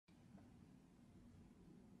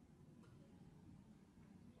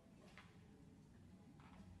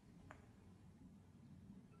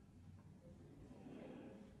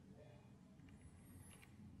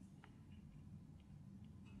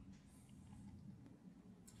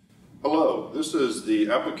This is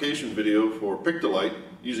the application video for Pick-to-Light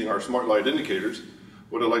using our smart light indicators.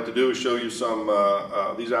 What I'd like to do is show you some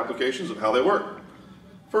these applications and how they work.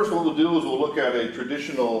 First, what we'll do is we'll look at a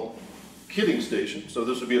traditional kitting station. So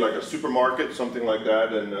this would be like a supermarket, something like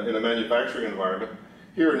that in a manufacturing environment.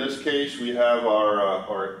 Here in this case we have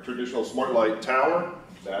our traditional smart light tower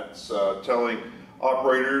that's telling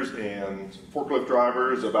operators and forklift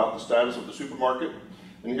drivers about the status of the supermarket.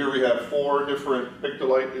 And here we have 4 different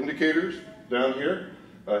Pick-to-Light indicators down here.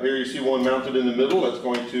 Here you see one mounted in the middle that's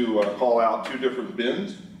going to call out 2 different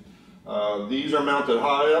bins. These are mounted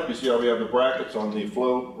high up. You see how we have the brackets on the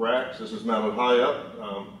flow racks. This is mounted high up.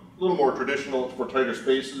 A little more traditional for tighter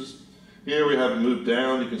spaces. Here we have it moved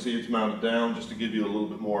down. You can see it's mounted down just to give you a little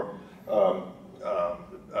bit more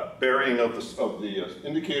bearing of the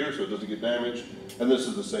indicator so it doesn't get damaged. And this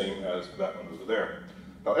is the same as that one over there.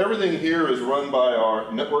 Now everything here is run by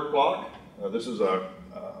our network block. This is a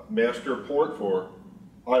master port for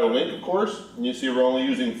IO-Link, of course. And you see we're only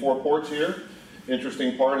using 4 ports here.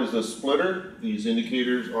 Interesting part is the splitter. These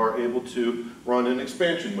indicators are able to run in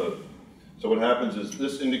expansion mode. So what happens is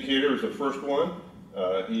this indicator is the first one.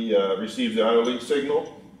 He receives the IO-Link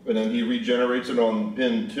signal, and then he regenerates it on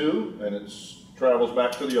pin 2, and it travels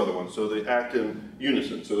back to the other one. So they act in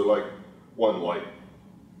unison, so they're like one light.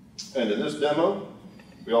 And in this demo,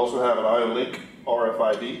 we also have an IO-Link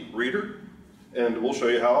RFID reader, and we'll show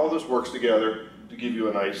you how all this works together to give you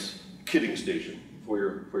a nice kitting station for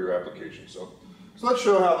your application. So let's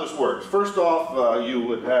show how this works. First off, you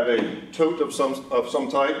would have a tote of some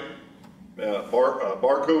type,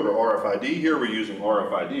 barcode or RFID. Here we're using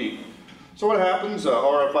RFID. So what happens?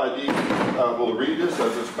 RFID will read this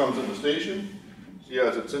as this comes in the station. See,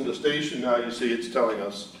 as it's in the station, now you see it's telling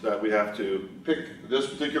us that we have to pick this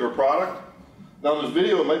particular product. Now in this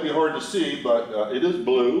video it might be hard to see, but it is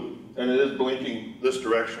blue and it is blinking this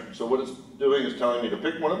direction. So what it's doing is telling me to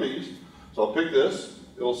pick one of these. So I'll pick this,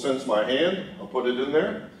 it'll sense my hand, I'll put it in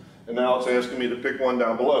there, and now it's asking me to pick one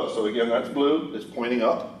down below. So again, that's blue, it's pointing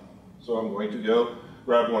up. So I'm going to go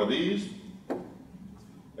grab one of these,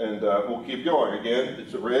 and we'll keep going. Again,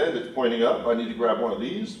 it's a red, it's pointing up, I need to grab one of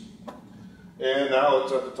these. And now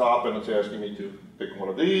it's at the top and it's asking me to pick one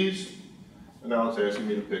of these, and now it's asking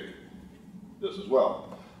me to pick this as well.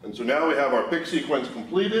 And so now we have our pick sequence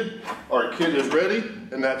completed, our kit is ready,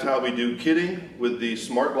 and that's how we do kitting with the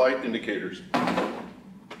smart light indicators.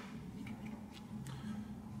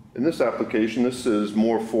 In this application, this is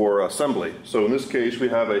more for assembly. So in this case, we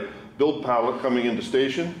have a build pallet coming into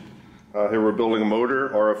station. Here we're building a motor.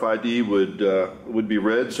 RFID would be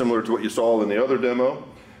red, similar to what you saw in the other demo.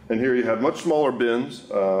 And here you have much smaller bins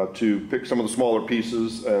to pick some of the smaller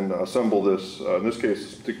pieces and assemble this, in this case,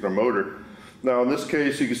 this particular motor. Now in this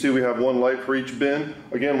case, you can see we have 1 light for each bin.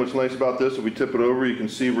 Again, what's nice about this, if we tip it over, you can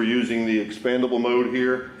see we're using the expandable mode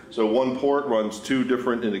here. So 1 port runs 2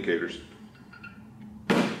 different indicators.